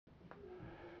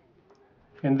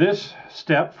In this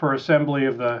step for assembly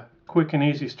of the quick and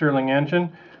easy Stirling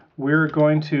engine, we're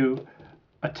going to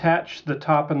attach the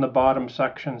top and the bottom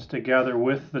sections together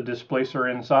with the displacer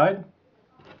inside.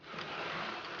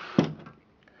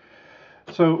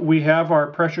 So we have our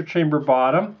pressure chamber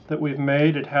bottom that we've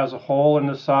made. It has a hole in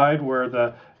the side where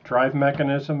the drive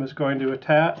mechanism is going to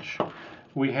attach.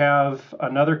 We have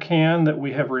another can that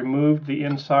we have removed the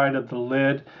inside of the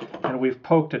lid, and we've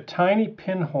poked a tiny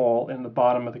pinhole in the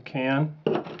bottom of the can.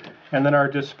 And then our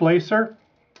displacer,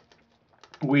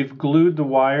 we've glued the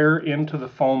wire into the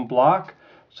foam block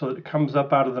so that it comes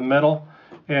up out of the middle,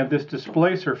 and this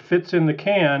displacer fits in the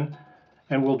can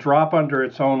and will drop under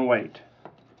its own weight.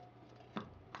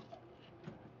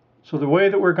 So the way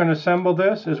that we're going to assemble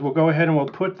this is we'll go ahead and we'll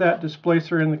put that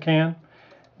displacer in the can.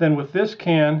 Then with this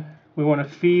can, we want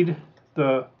to feed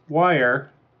the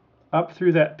wire up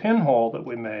through that pinhole that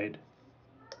we made.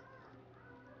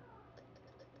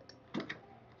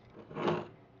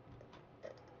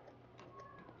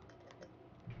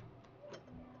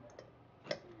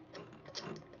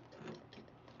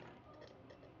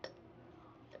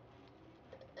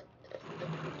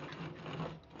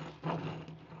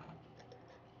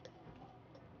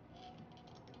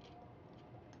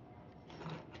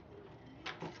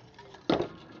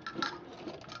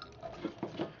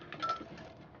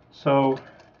 So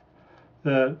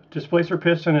the displacer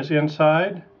piston is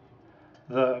inside,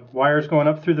 the wire's going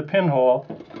up through the pinhole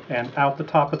and out the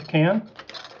top of the can.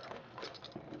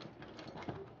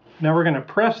 Now we're going to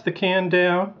press the can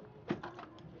down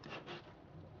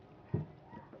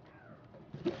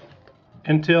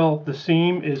until the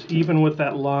seam is even with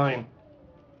that line.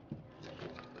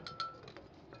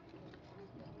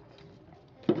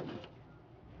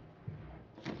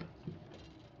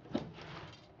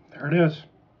 There it is.